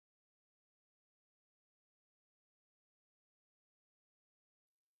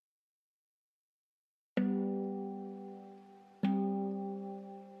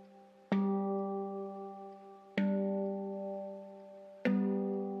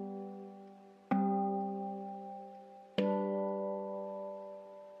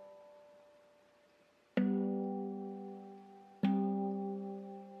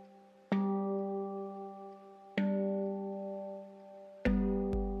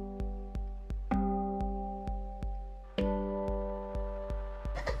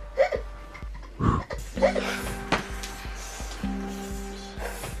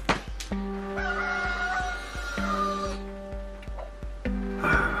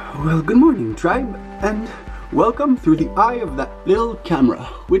Well, good morning, tribe, and welcome through the eye of that little camera,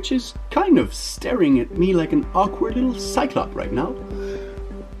 which is kind of staring at me like an awkward little cyclop right now.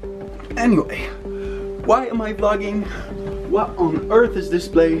 Anyway, why am I vlogging? What on earth is this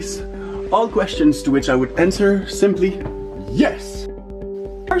place? All questions to which I would answer simply, yes!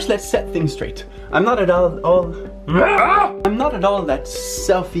 First, let's set things straight. I'm not at all that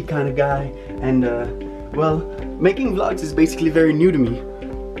selfie kind of guy, and well, making vlogs is basically very new to me.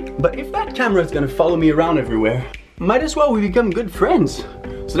 But if that camera is gonna follow me around everywhere, might as well we become good friends,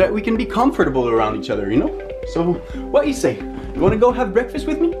 so that we can be comfortable around each other, you know? So, what do you say? You wanna go have breakfast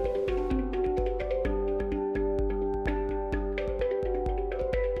with me?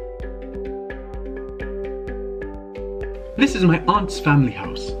 This is my aunt's family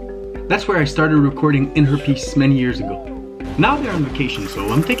house. That's where I started recording in her piece many years ago. Now they're on vacation, so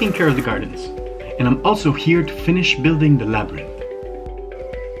I'm taking care of the gardens. And I'm also here to finish building the labyrinth.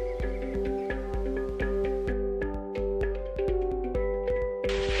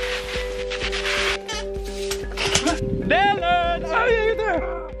 Dylan! Are you there?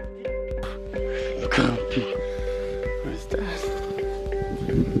 Grumpy. What is that?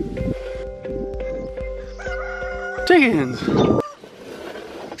 Chickens!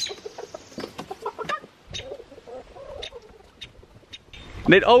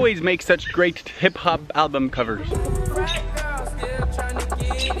 They'd always make such great hip-hop album covers.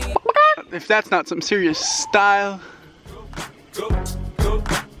 If that's not some serious style. Go,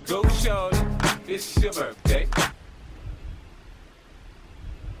 shorty. It's your birthday.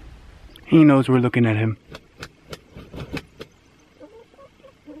 He knows we're looking at him.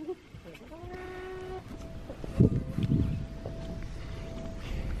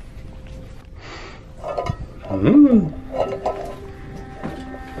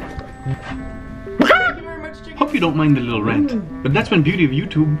 Hope you don't mind the little rant, but that's one beauty of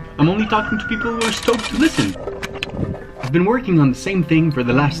YouTube. I'm only talking to people who are stoked to listen. I've been working on the same thing for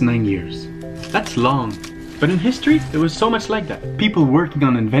the last 9 years. That's long. But in history, there was so much like that. People working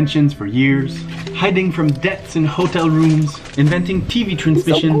on inventions for years, hiding from deaths in hotel rooms, inventing TV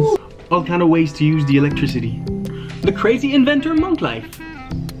transmissions, all kind of ways to use the electricity. The crazy inventor monk life.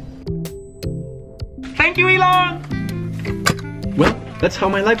 Thank you, Elon! Well, that's how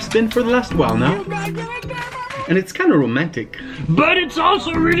my life's been for the last while now. And it's kind of romantic. But it's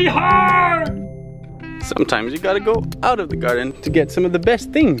also really hard! Sometimes you gotta go out of the garden to get some of the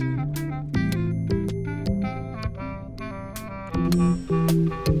best things.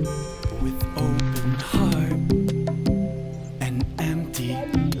 With open heart and empty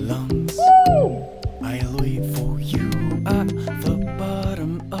lungs, I'll wait for you at the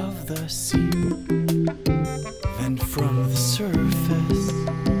bottom of the sea. Then from the surface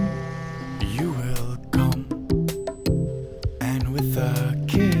you will come, and with a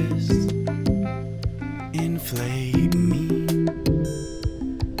kiss inflate me.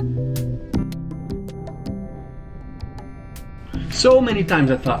 So many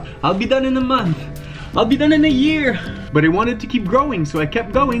times I thought, I'll be done in a month, I'll be done in a year. But I wanted to keep growing, so I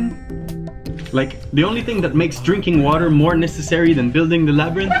kept going. Like, the only thing that makes drinking water more necessary than building the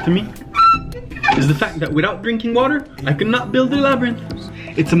labyrinth to me is the fact that without drinking water, I could not build the labyrinth.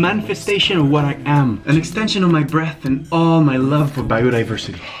 It's a manifestation of what I am, an extension of my breath and all my love for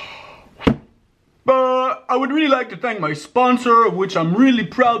biodiversity. But I would really like to thank my sponsor, of which I'm really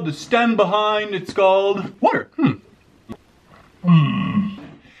proud to stand behind. It's called water.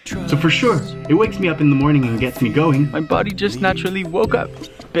 So for sure, it wakes me up in the morning and gets me going. My body just naturally woke up,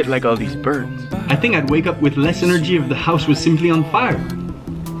 a bit like all these birds. I think I'd wake up with less energy if the house was simply on fire.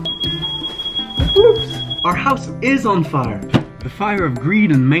 Oops! Our house is on fire. The fire of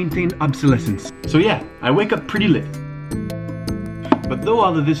greed and maintained obsolescence. So yeah, I wake up pretty lit. But though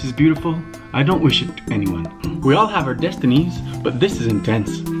all of this is beautiful, I don't wish it to anyone. We all have our destinies, but this is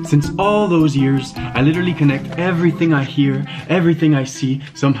intense. Since all those years, I literally connect everything I hear, everything I see,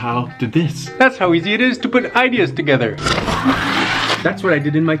 somehow to this. That's how easy it is to put ideas together. That's what I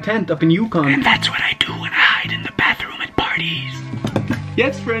did in my tent up in Yukon. And that's what I do when I hide in the bathroom at parties.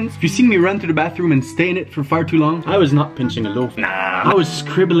 Yes, friends, if you've seen me run to the bathroom and stay in it for far too long, I was not pinching a loaf. Nah, I was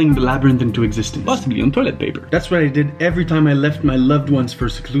scribbling the labyrinth into existence. Possibly on toilet paper. That's what I did every time I left my loved ones for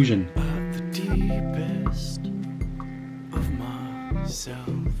seclusion.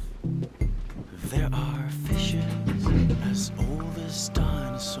 There are fishes as old as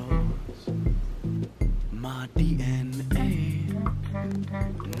dinosaurs. My DNA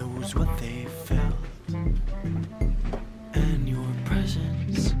knows what they felt, and your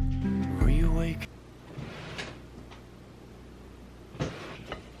presence reawakens.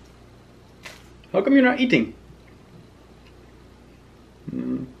 How come you're not eating?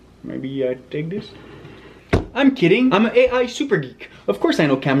 Maybe I take this? I'm kidding, I'm an AI super geek. Of course I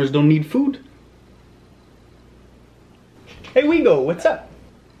know cameras don't need food. Hey Wigo, what's up?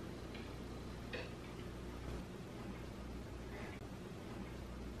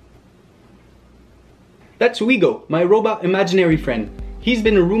 That's Wigo, my robot imaginary friend. He's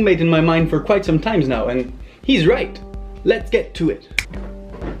been a roommate in my mind for quite some times now, and he's right. Let's get to it.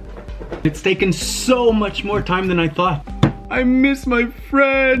 It's taken so much more time than I thought. I miss my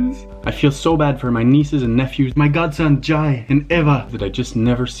friends. I feel so bad for my nieces and nephews, my godson Jai and Eva that I just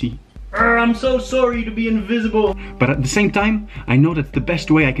never see. I'm so sorry to be invisible. But at the same time, I know that's the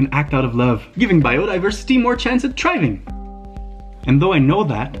best way I can act out of love, giving biodiversity more chance at thriving. And though I know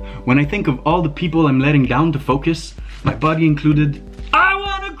that, when I think of all the people I'm letting down to focus, my body included, I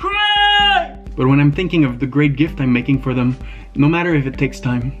wanna cry! But when I'm thinking of the great gift I'm making for them, no matter if it takes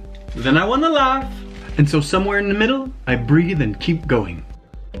time, then I wanna laugh. And so somewhere in the middle, I breathe and keep going.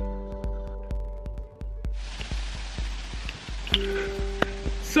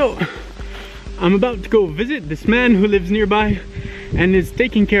 So, I'm about to go visit this man who lives nearby and is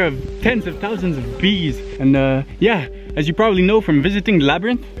taking care of tens of thousands of bees. And yeah, as you probably know from visiting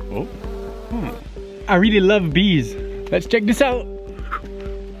Labyrinth, I really love bees. Let's check this out.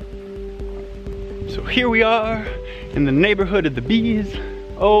 So here we are in the neighborhood of the bees.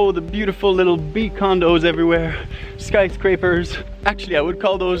 Oh, the beautiful little bee condos everywhere. Skyscrapers. Actually, I would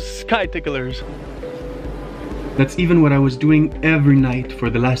call those sky ticklers. That's even what I was doing every night for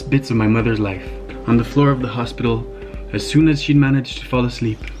the last bits of my mother's life. On the floor of the hospital, as soon as she'd managed to fall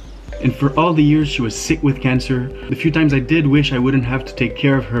asleep. And for all the years she was sick with cancer, the few times I did wish I wouldn't have to take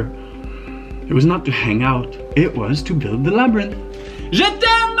care of her, it was not to hang out, it was to build the labyrinth. Je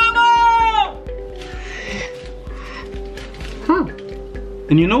t'aime, maman!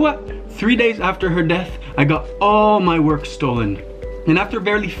 And you know what? 3 days after her death, I got all my work stolen. And after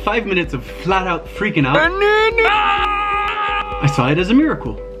barely 5 minutes of flat out freaking out, I saw it as a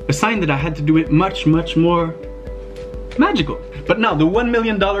miracle. A sign that I had to do it much, much more magical. But now the $1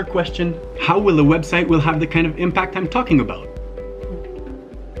 million question, how will a website will have the kind of impact I'm talking about?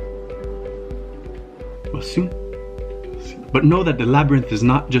 Well, soon. But know that the labyrinth is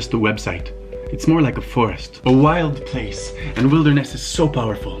not just a website. It's more like a forest, a wild place, and wilderness is so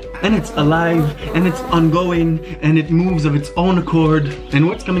powerful. And it's alive, and it's ongoing, and it moves of its own accord. And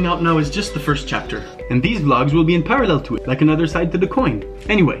what's coming out now is just the first chapter. And these vlogs will be in parallel to it, like another side to the coin.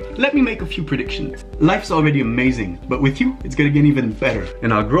 Anyway, let me make a few predictions. Life's already amazing, but with you, it's gonna get even better.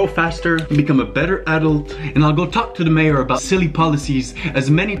 And I'll grow faster, become a better adult, and I'll go talk to the mayor about silly policies as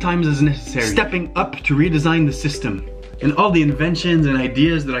many times as necessary, stepping up to redesign the system. And all the inventions and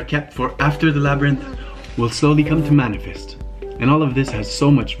ideas that I kept for after the labyrinth will slowly come to manifest. And all of this has so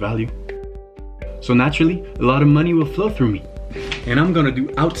much value. So naturally, a lot of money will flow through me. And I'm gonna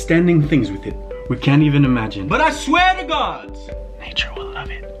do outstanding things with it. We can't even imagine. But I swear to God, nature will love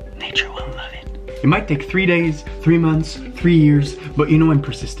it. Nature will love it. It might take 3 days, 3 months, 3 years, but you know I'm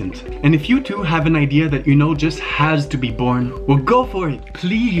persistent. And if you too have an idea that you know just has to be born, well go for it,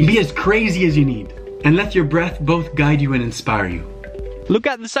 please. Be as crazy as you need. And let your breath both guide you and inspire you. Look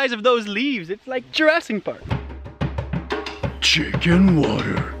at the size of those leaves, it's like Jurassic Park. Chicken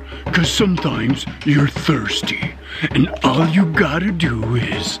water, cause sometimes you're thirsty, and all you gotta do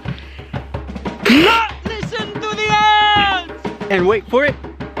is not listen to the ads! And wait for it.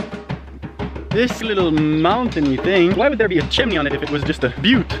 This little mountainy thing, why would there be a chimney on it if it was just a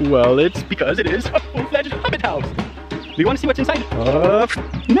butte? Well, it's because it is a full-fledged hobbit house. Do you want to see what's inside?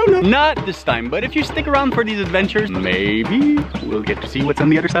 No, not this time. But if you stick around for these adventures, maybe we'll get to see what's on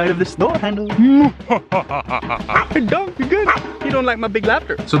the other side of this door handle. Dog, you're good. You don't like my big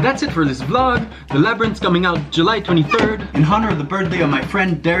laughter. So that's it for this vlog. The Labyrinth's coming out July 23rd in honor of the birthday of my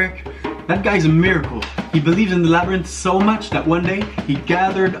friend Derek. That guy's a miracle. He believes in the labyrinth so much that one day he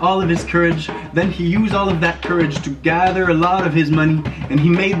gathered all of his courage, then he used all of that courage to gather a lot of his money, and he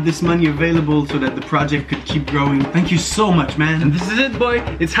made this money available so that the project could keep growing. Thank you so much, man. And this is it, boy.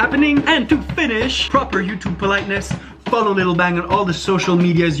 It's happening. And to finish, proper YouTube politeness. Follow Little Bang on all the social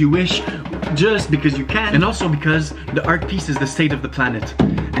medias you wish, just because you can, and also because the art piece is the state of the planet,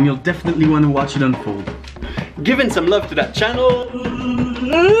 and you'll definitely want to watch it unfold. Giving some love to that channel.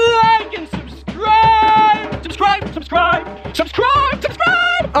 Like and subscribe!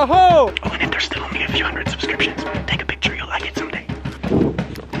 Subscribe! Aho! Oh, and if there's still only a few hundred subscriptions, take a picture, you'll like it someday.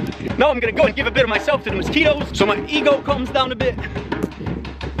 Now I'm gonna go and give a bit of myself to the mosquitoes so my ego calms down a bit.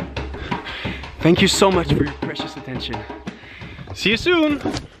 Thank you so much for your precious attention. See you soon!